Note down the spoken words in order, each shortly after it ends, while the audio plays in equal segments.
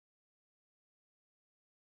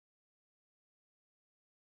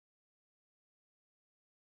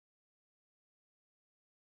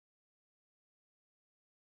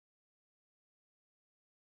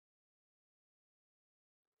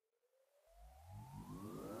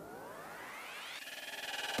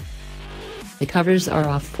The covers are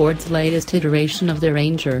off Ford's latest iteration of the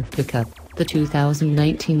Ranger pickup, the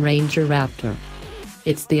 2019 Ranger Raptor.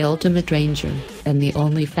 It's the ultimate Ranger, and the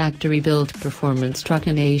only factory-built performance truck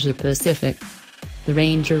in Asia-Pacific. The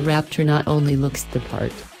Ranger Raptor not only looks the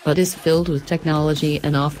part, but is filled with technology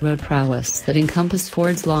and off-road prowess that encompass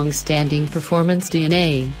Ford's long-standing performance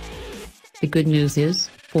DNA. The good news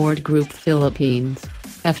is, Ford Group Philippines,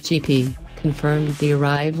 FGP, confirmed the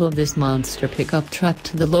arrival of this monster pickup truck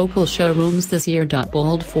to the local showrooms this year.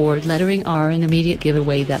 Bold Ford lettering are an immediate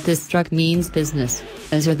giveaway that this truck means business,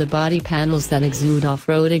 as are the body panels that exude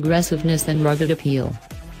off-road aggressiveness and rugged appeal.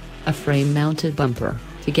 A frame-mounted bumper,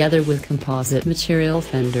 together with composite material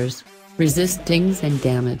fenders, resist dings and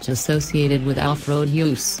damage associated with off-road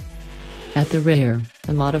use. At the rear,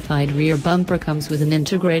 the modified rear bumper comes with an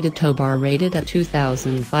integrated tow bar rated at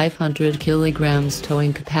 2,500 kilograms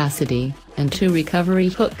towing capacity, and 2 recovery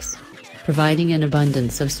hooks, providing an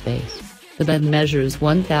abundance of space. The bed measures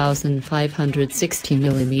 1,560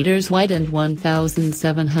 mm wide and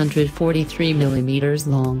 1,743 mm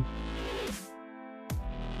long.